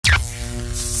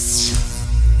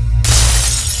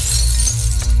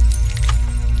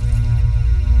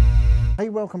Hey,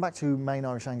 welcome back to Main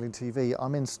Irish Angling TV.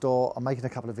 I'm in store, I'm making a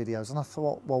couple of videos, and I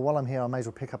thought, well, while I'm here, I may as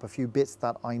well pick up a few bits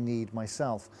that I need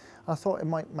myself. I thought it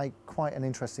might make quite an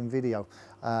interesting video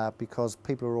because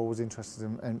people are always interested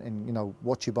in you know,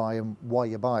 what you buy and why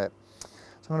you buy it. So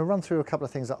I'm going to run through a couple of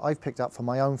things that I've picked up for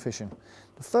my own fishing.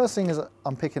 The first thing is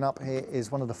I'm picking up here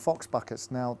is one of the Fox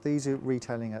buckets. Now, these are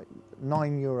retailing at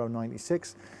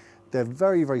 €9.96. They're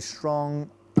very, very strong.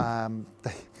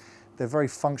 They're very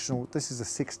functional. This is a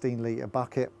 16-litre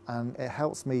bucket, and it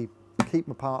helps me keep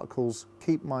my particles,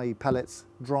 keep my pellets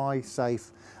dry,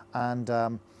 safe, and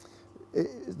there's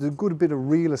a good bit of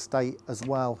real estate as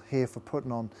well here for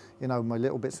putting on, you know, my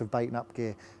little bits of bait and up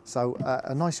gear. So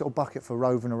a nice little bucket for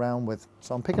roving around with.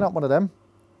 So I'm picking up one of them.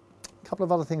 A couple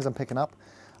of other things I'm picking up.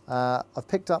 I've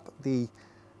picked up the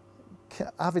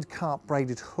Avid Carp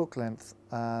braided hook length.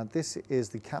 This is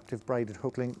the Captive braided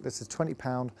hook length. This is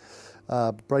 £20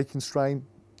 breaking strain.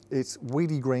 It's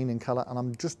weedy green in colour, and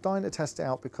I'm just dying to test it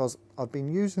out because I've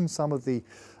been using some of the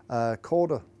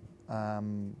Korda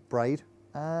braid,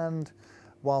 and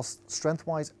whilst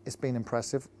strength-wise it's been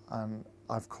impressive and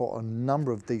I've caught a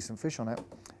number of decent fish on it,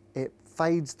 it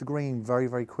fades the green very,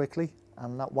 very quickly,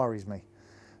 and that worries me.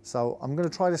 So I'm going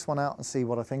to try this one out and see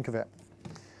what I think of it.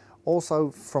 Also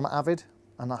from Avid,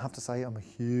 and I have to say I'm a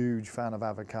huge fan of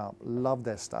Avid Carp, love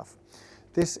their stuff.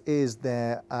 This is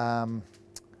their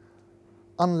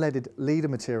unleaded leader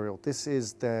material. This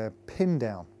is their pin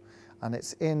down, and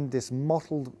it's in this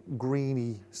mottled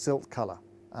greeny silk colour.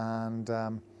 And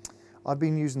I've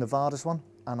been using the Vardis one,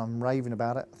 and I'm raving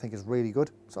about it. I think it's really good.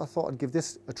 So I thought I'd give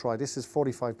this a try. This is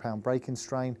 £45 breaking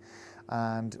strain,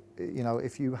 and you know,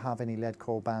 if you have any lead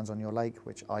coil bands on your lake,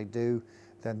 which I do,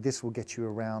 then this will get you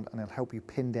around and it'll help you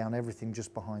pin down everything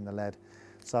just behind the lead.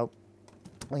 So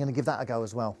I'm going to give that a go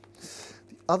as well.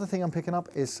 The other thing I'm picking up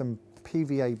is some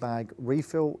PVA bag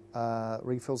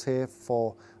refills here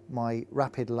for my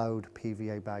rapid load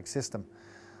PVA bag system.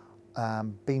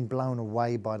 Been blown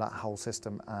away by that whole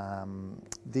system.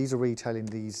 These are retailing,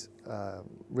 these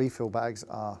refill bags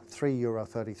are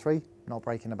 €3.33, not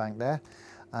breaking the bank there.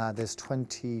 There's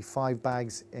 25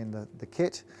 bags in the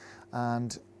kit,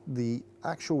 and the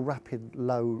actual rapid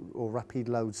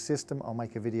load system, I'll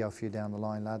make a video for you down the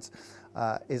line, lads,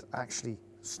 is actually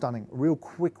stunning. A real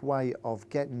quick way of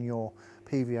getting your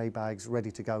PVA bags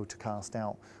ready to go to cast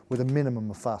out with a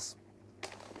minimum of fuss.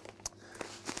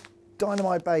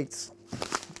 Dynamite baits.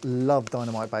 Love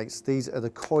dynamite baits. These are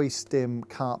the Koi Stim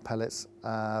carp pellets.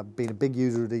 Been a big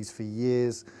user of these for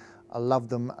years. I love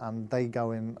them, and they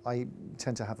go in, I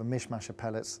tend to have a mishmash of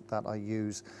pellets that I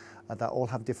use that all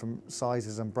have different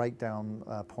sizes and breakdown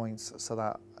points, so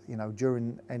that, you know,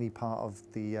 during any part of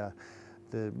the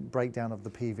breakdown of the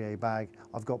PVA bag,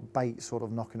 I've got bait sort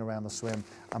of knocking around the swim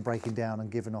and breaking down and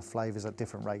giving off flavours at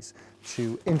different rates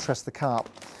to interest the carp.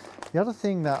 The other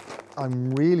thing that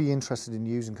I'm really interested in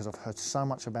using, because I've heard so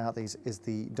much about these, is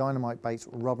the Dynamite Baits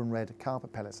Robin Red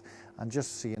carpet pellets. And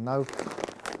just so you know,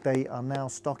 they are now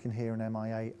stocking here in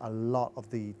MIA a lot of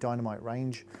the Dynamite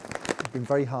range. It's been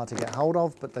very hard to get hold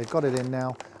of, but they've got it in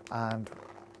now, and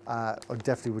I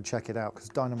definitely would check it out because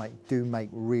Dynamite do make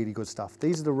really good stuff.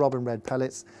 These are the Robin Red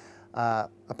pellets.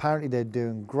 Apparently they're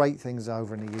doing great things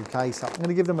over in the UK, so I'm going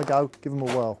to give them a go, give them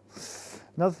a whirl.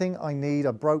 Another thing I need,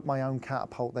 I broke my own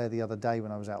catapult there the other day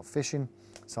when I was out fishing,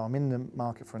 so I'm in the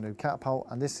market for a new catapult,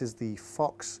 and this is the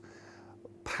Fox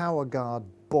Power Guard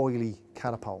Boilie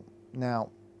catapult. Now,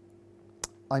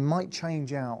 I might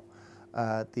change out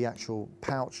the actual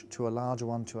pouch to a larger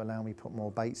one to allow me to put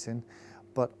more baits in,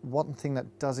 but one thing that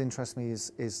does interest me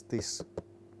is this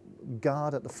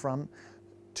guard at the front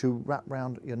to wrap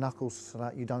around your knuckles so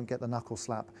that you don't get the knuckle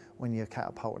slap when you're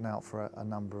catapulting out for a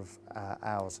number of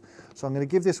hours. So I'm going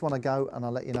to give this one a go, and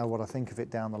I'll let you know what I think of it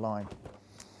down the line.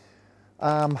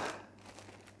 All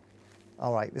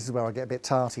right, this is where I get a bit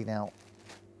tarty now.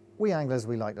 We anglers,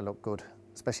 we like to look good,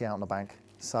 especially out on the bank.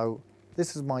 So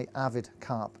this is my Avid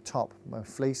Carp top, my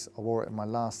fleece. I wore it in my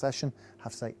last session. I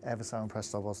have to say, ever so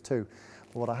impressed I was too.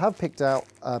 But what I have picked up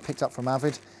from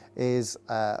Avid is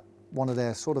one of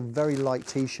their sort of very light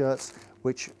t-shirts,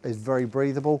 which is very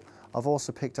breathable. I've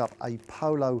also picked up a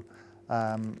polo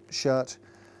shirt.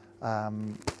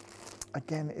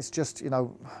 Again, it's just, you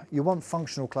know, you want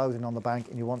functional clothing on the bank,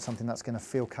 and you want something that's going to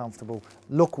feel comfortable,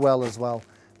 look well as well.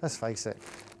 Let's face it,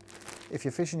 if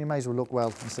you're fishing, you may as well look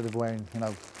well instead of wearing, you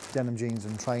know, denim jeans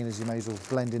and trainers. You may as well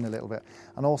blend in a little bit.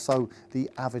 And also the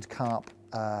Avid Carp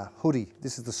hoodie.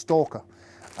 This is the Stalker,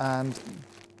 and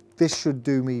this should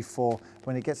do me for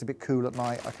when it gets a bit cool at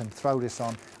night. I can throw this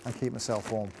on and keep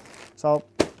myself warm. So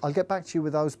I'll get back to you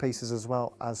with those pieces as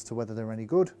well as to whether they're any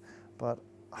good, but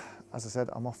as I said,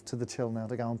 I'm off to the till now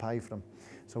to go and pay for them.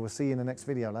 So we'll see you in the next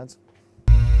video, lads.